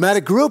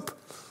charismatic group.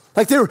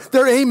 Like they're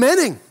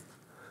amening.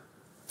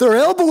 They're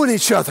elbowing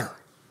each other.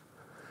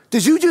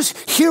 Did you just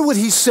hear what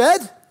he said?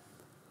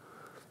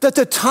 That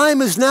the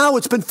time is now,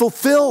 it's been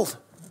fulfilled.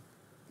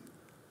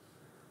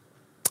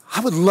 I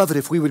would love it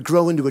if we would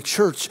grow into a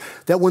church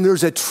that when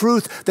there's a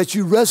truth that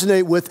you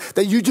resonate with,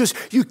 that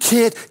you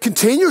can't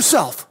contain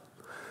yourself.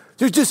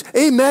 There's just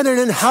amen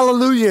and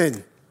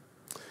hallelujah.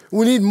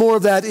 We need more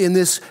of that in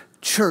this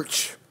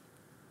church.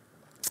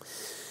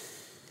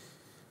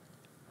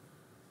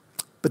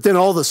 But then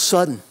all of a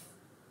sudden,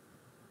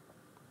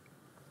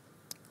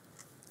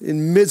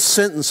 in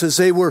mid-sentence, as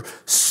they were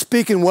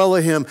speaking well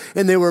of him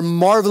and they were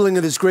marveling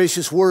at his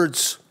gracious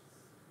words,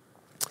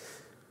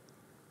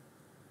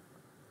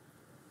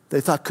 they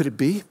thought, could it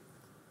be?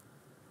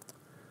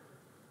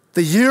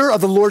 The year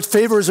of the Lord's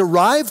favor has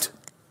arrived.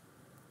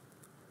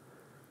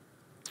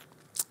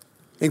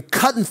 And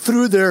cutting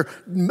through their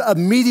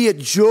immediate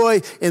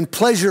joy and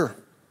pleasure,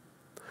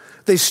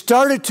 they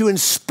started to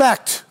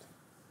inspect.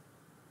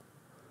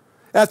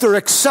 After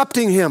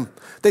accepting him,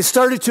 they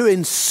started to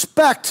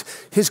inspect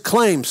his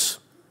claims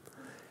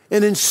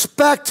and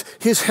inspect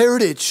his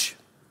heritage.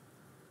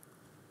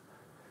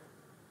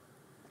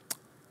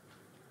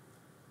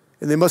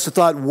 And they must have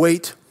thought,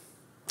 wait,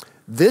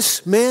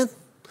 this man,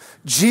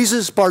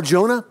 Jesus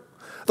Bar-Jonah,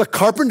 the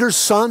carpenter's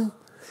son,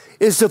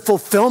 is the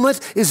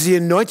fulfillment, is the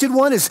anointed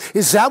one?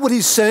 Is that what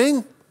he's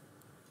saying?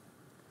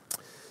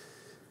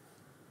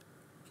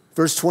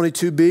 Verse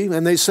 22b,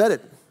 and they said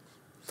it.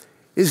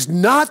 Is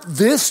not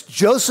this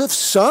Joseph's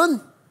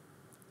son?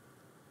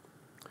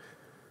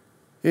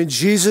 And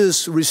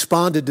Jesus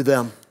responded to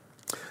them,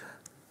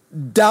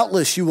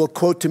 doubtless you will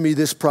quote to me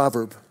this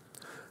proverb,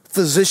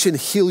 physician,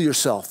 heal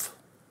yourself.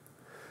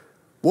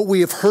 What we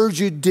have heard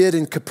you did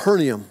in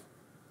Capernaum,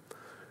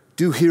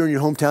 do here in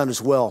your hometown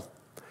as well.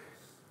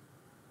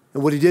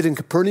 And what he did in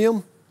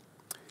Capernaum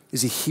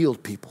is he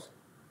healed people.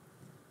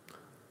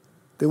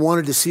 They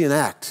wanted to see an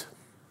act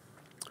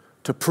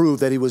to prove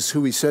that he was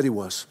who he said he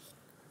was.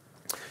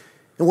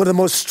 And one of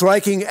the most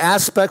striking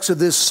aspects of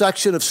this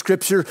section of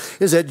Scripture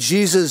is that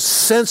Jesus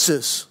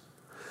senses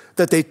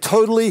that they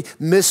totally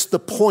missed the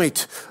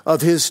point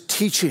of his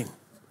teaching.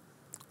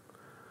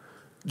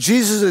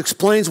 Jesus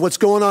explains what's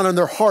going on in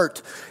their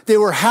heart. They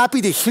were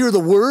happy to hear the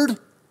word,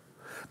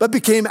 but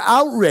became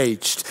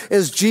outraged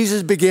as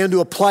Jesus began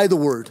to apply the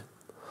word.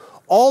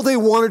 All they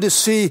wanted to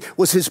see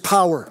was his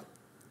power.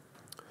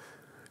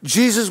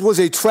 Jesus was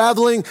a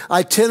traveling,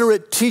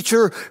 itinerant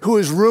teacher who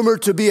is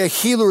rumored to be a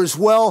healer as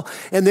well,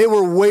 and they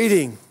were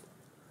waiting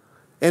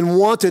and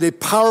wanted a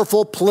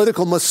powerful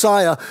political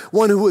Messiah,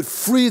 one who would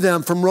free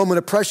them from Roman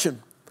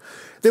oppression.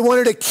 They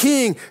wanted a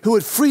king who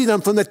would free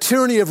them from the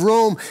tyranny of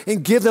Rome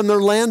and give them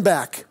their land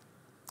back.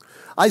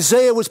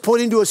 Isaiah was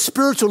pointing to a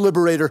spiritual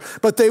liberator,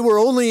 but they were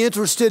only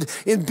interested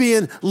in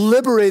being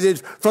liberated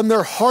from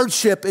their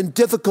hardship and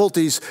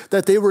difficulties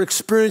that they were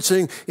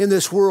experiencing in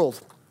this world.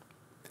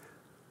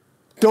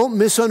 Don't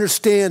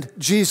misunderstand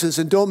Jesus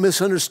and don't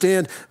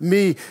misunderstand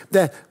me,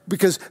 that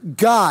because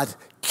God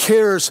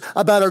cares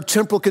about our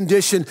temporal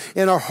condition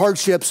and our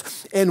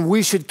hardships, and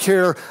we should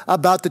care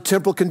about the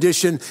temporal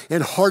condition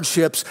and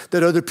hardships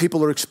that other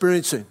people are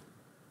experiencing.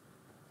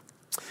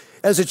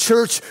 As a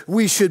church,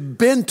 we should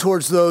bend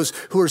towards those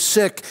who are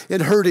sick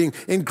and hurting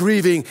and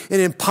grieving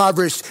and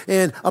impoverished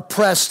and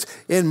oppressed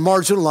and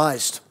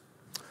marginalized.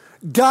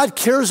 God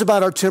cares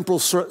about our temporal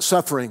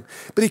suffering,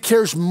 but he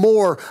cares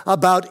more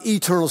about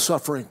eternal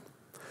suffering.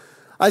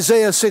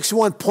 Isaiah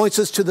 61 points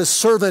us to the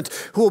servant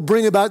who will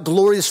bring about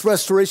glorious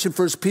restoration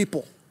for his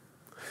people.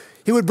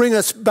 He would bring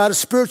us about a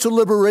spiritual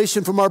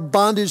liberation from our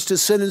bondage to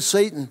sin and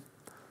Satan.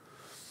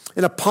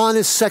 And upon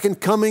his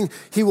second coming,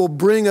 he will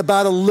bring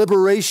about a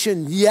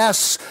liberation,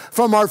 yes,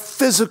 from our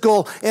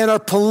physical and our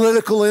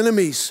political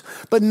enemies,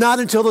 but not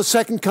until the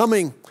second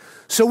coming.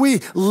 So we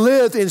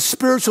live in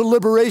spiritual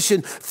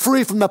liberation,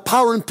 free from the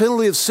power and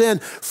penalty of sin,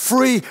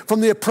 free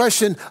from the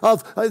oppression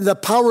of the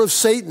power of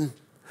Satan.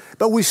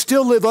 But we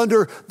still live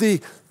under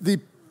the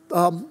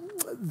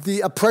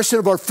oppression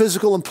of our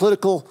physical and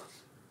political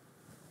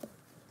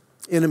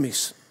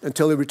enemies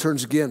until he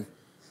returns again.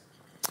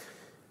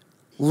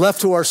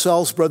 Left to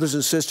ourselves, brothers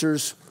and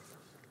sisters,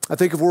 I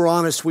think if we're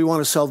honest, we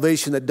want a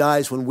salvation that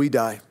dies when we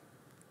die.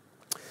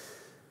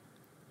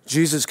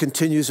 Jesus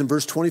continues in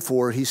verse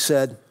 24. He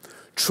said,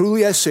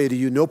 "Truly I say to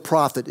you, no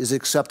prophet is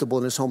acceptable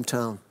in his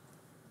hometown."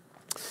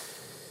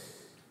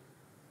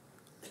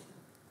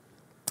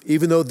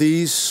 Even though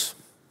these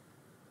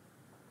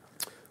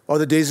are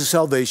the days of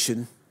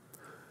salvation,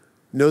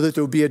 know that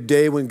there will be a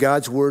day when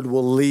God's word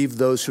will leave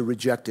those who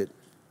reject it.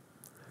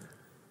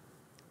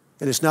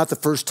 And it's not the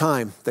first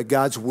time that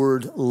God's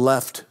word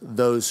left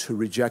those who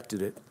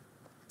rejected it.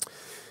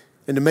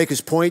 And to make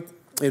his point,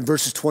 in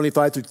verses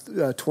 25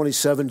 through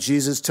 27,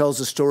 Jesus tells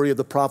the story of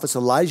the prophets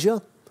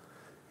Elijah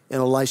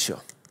and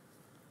Elisha.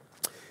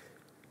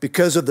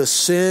 Because of the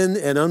sin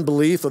and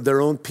unbelief of their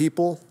own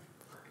people,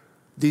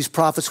 these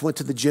prophets went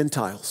to the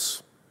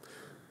Gentiles.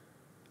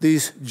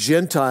 These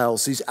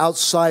Gentiles, these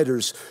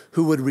outsiders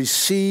who would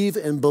receive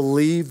and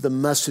believe the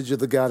message of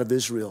the God of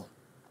Israel.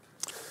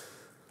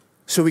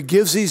 So he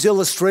gives these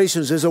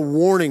illustrations as a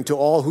warning to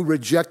all who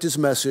reject his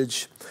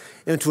message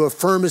and to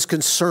affirm his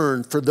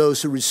concern for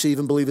those who receive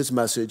and believe his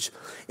message,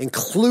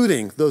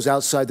 including those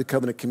outside the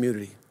covenant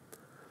community.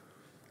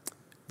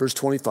 Verse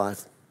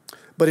 25.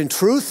 But in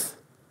truth,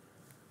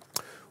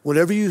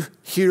 whenever you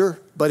hear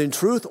 "but in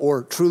truth"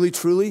 or "truly,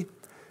 truly,"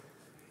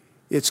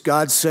 it's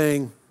God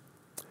saying,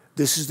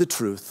 this is the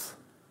truth,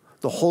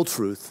 the whole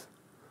truth,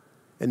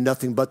 and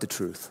nothing but the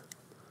truth.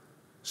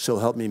 So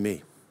help me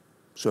me.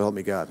 So help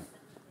me God.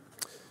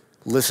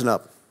 Listen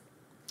up.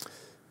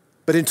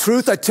 But in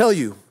truth, I tell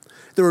you,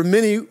 there were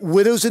many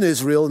widows in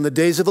Israel in the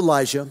days of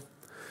Elijah,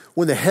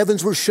 when the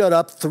heavens were shut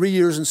up 3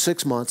 years and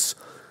 6 months,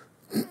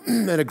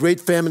 and a great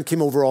famine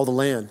came over all the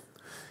land.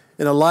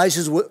 And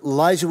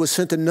Elijah was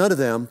sent to none of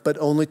them, but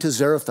only to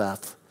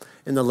Zarephath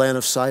in the land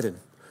of Sidon,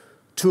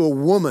 to a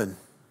woman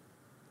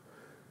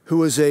who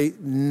was a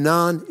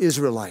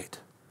non-Israelite,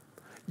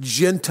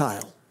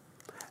 Gentile,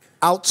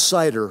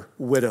 outsider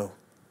widow.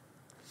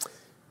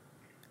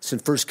 It's in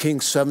 1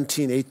 Kings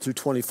 17, 8 through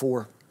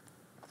 24.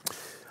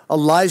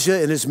 Elijah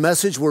and his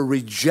message were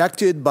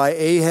rejected by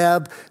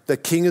Ahab, the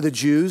king of the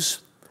Jews,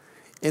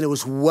 and it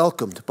was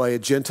welcomed by a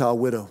Gentile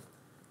widow.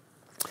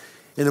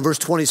 And in verse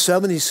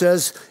 27, he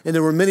says, "And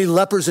there were many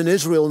lepers in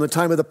Israel in the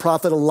time of the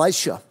prophet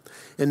Elisha,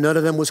 and none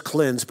of them was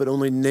cleansed, but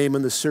only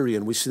Naaman the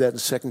Syrian." We see that in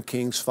 2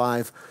 Kings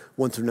 5,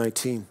 1 through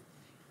 19.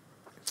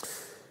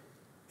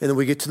 And then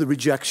we get to the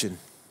rejection.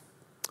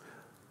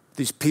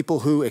 These people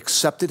who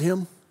accepted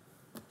him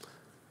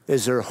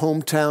as their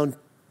hometown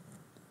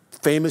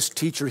famous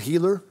teacher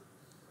healer,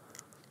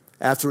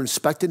 after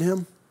inspecting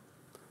him,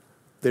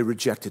 they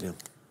rejected him.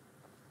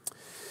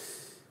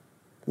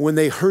 When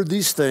they heard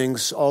these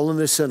things, all in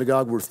the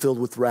synagogue were filled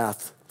with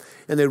wrath.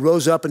 And they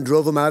rose up and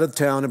drove him out of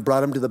town and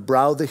brought him to the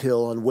brow of the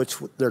hill on which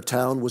their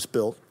town was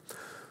built,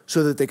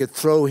 so that they could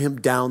throw him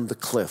down the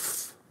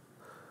cliff.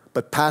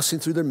 But passing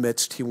through their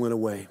midst, he went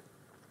away.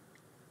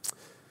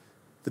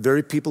 The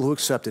very people who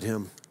accepted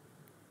him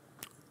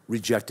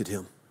rejected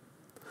him.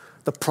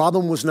 The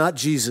problem was not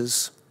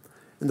Jesus,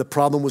 and the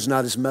problem was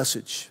not his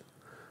message.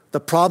 The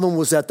problem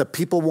was that the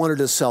people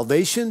wanted a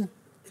salvation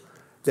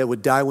that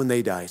would die when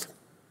they died.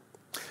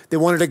 They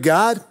wanted a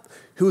God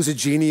who was a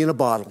genie in a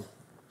bottle,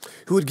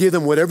 who would give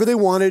them whatever they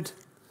wanted,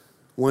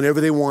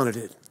 whenever they wanted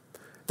it.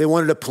 They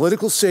wanted a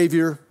political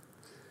savior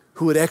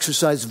who would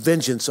exercise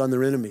vengeance on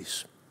their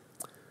enemies.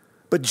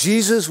 But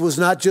Jesus was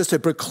not just a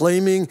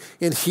proclaiming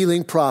and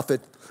healing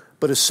prophet,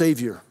 but a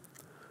savior,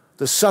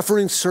 the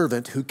suffering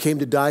servant who came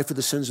to die for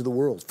the sins of the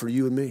world, for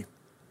you and me.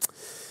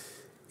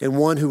 And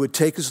one who would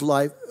take his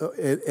life,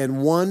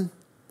 and one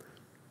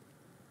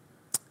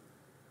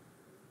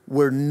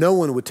where no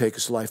one would take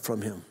his life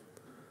from him,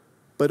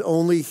 but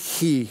only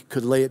he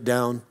could lay it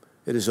down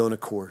at his own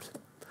accord.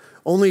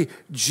 Only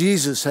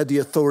Jesus had the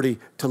authority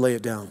to lay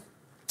it down.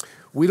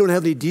 We don't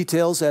have any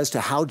details as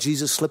to how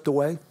Jesus slipped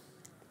away,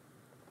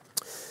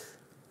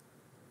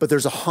 but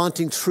there's a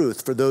haunting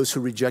truth for those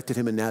who rejected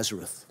him in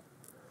Nazareth.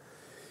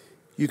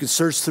 You can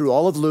search through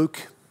all of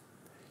Luke,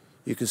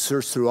 you can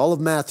search through all of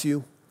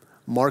Matthew,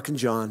 Mark, and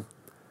John,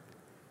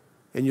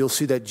 and you'll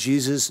see that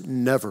Jesus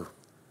never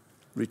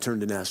returned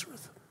to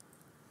Nazareth,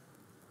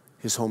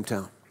 his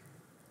hometown.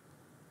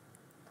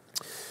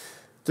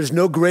 There's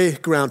no gray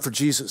ground for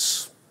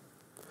Jesus.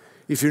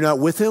 If you're not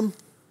with him,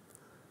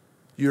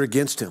 you're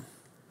against him.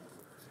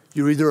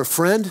 You're either a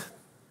friend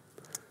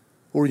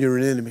or you're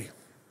an enemy.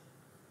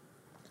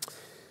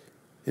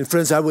 And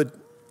friends, I would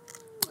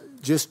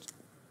just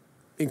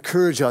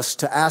encourage us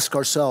to ask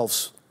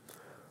ourselves,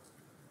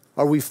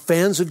 are we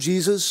fans of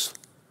Jesus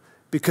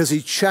because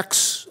he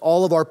checks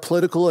all of our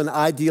political and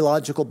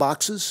ideological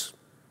boxes?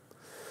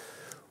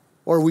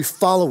 Or are we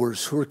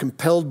followers who are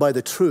compelled by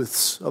the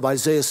truths of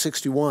Isaiah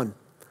 61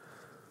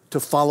 to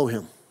follow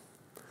him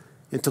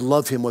and to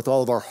love him with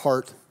all of our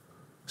heart,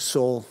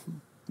 soul,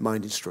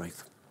 mind, and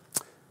strength?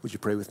 Would you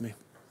pray with me?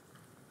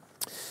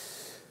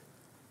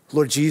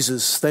 Lord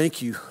Jesus,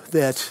 thank you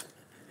that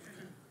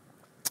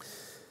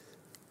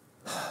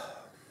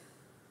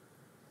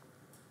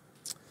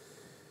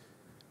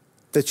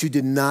you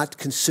did not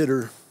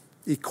consider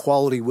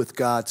equality with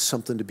God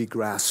something to be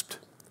grasped,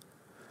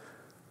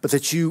 but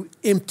that you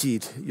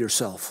emptied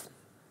yourself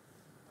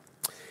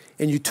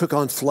and you took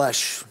on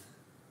flesh.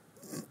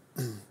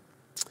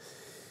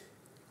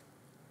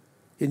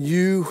 And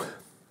you,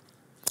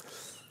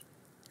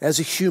 as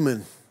a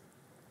human,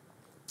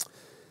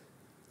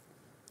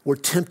 were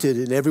tempted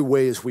in every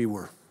way as we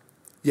were,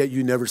 yet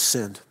you never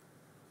sinned.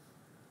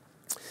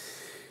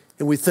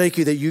 And we thank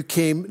you that you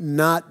came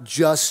not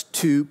just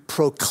to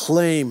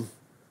proclaim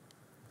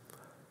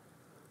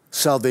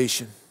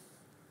salvation,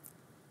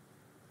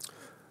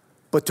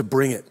 but to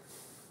bring it.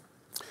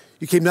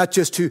 You came not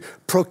just to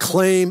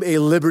proclaim a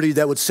liberty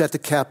that would set the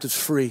captives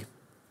free,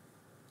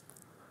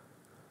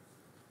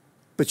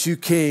 but you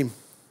came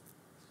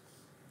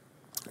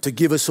to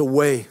give us a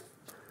way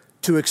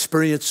to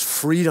experience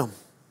freedom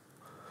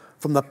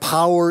from the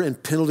power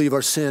and penalty of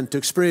our sin, to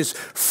experience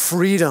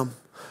freedom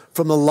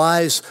from the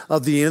lies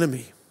of the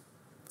enemy,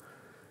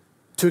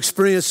 to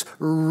experience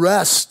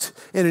rest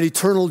and an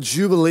eternal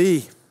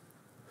jubilee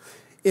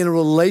in a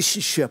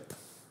relationship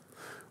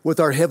with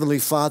our Heavenly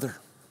Father.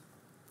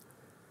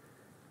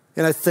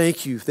 And I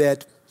thank you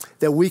that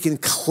we can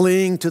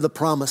cling to the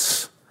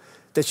promise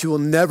that you will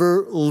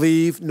never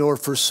leave nor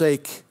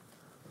forsake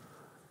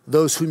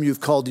those whom you've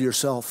called to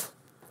yourself.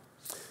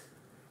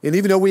 And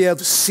even though we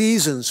have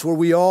seasons where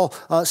we all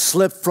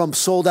slip from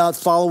sold-out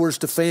followers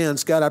to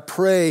fans, God, I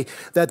pray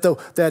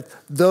that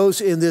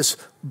those in this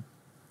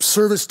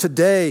service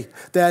today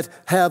that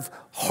have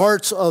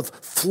hearts of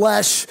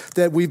flesh,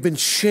 that we've been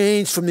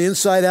changed from the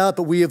inside out,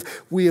 but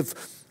we have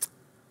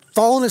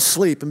fallen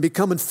asleep and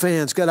becoming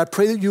fans. God, I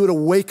pray that you would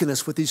awaken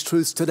us with these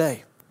truths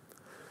today,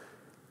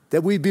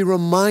 that we'd be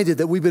reminded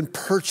that we've been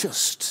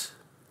purchased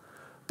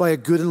by a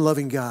good and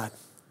loving God.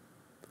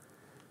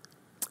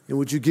 And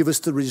would you give us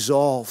the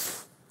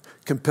resolve,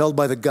 compelled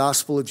by the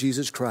gospel of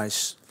Jesus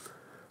Christ,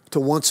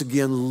 to once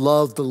again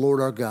love the Lord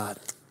our God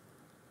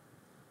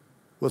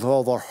with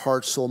all of our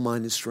heart, soul,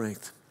 mind, and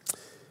strength.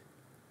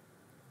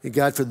 And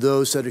God, for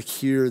those that are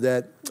here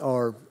that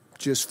are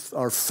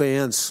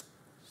fans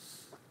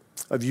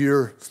of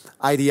your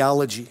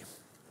ideology,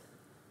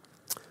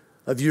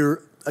 of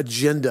your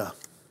agenda,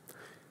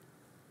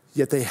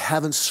 yet they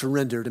haven't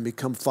surrendered and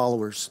become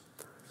followers,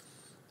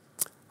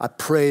 I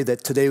pray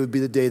that today would be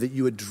the day that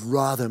you would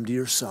draw them to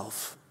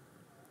yourself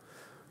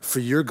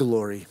for your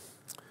glory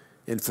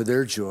and for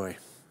their joy.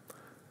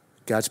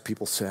 God's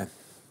people said,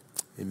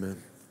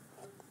 amen.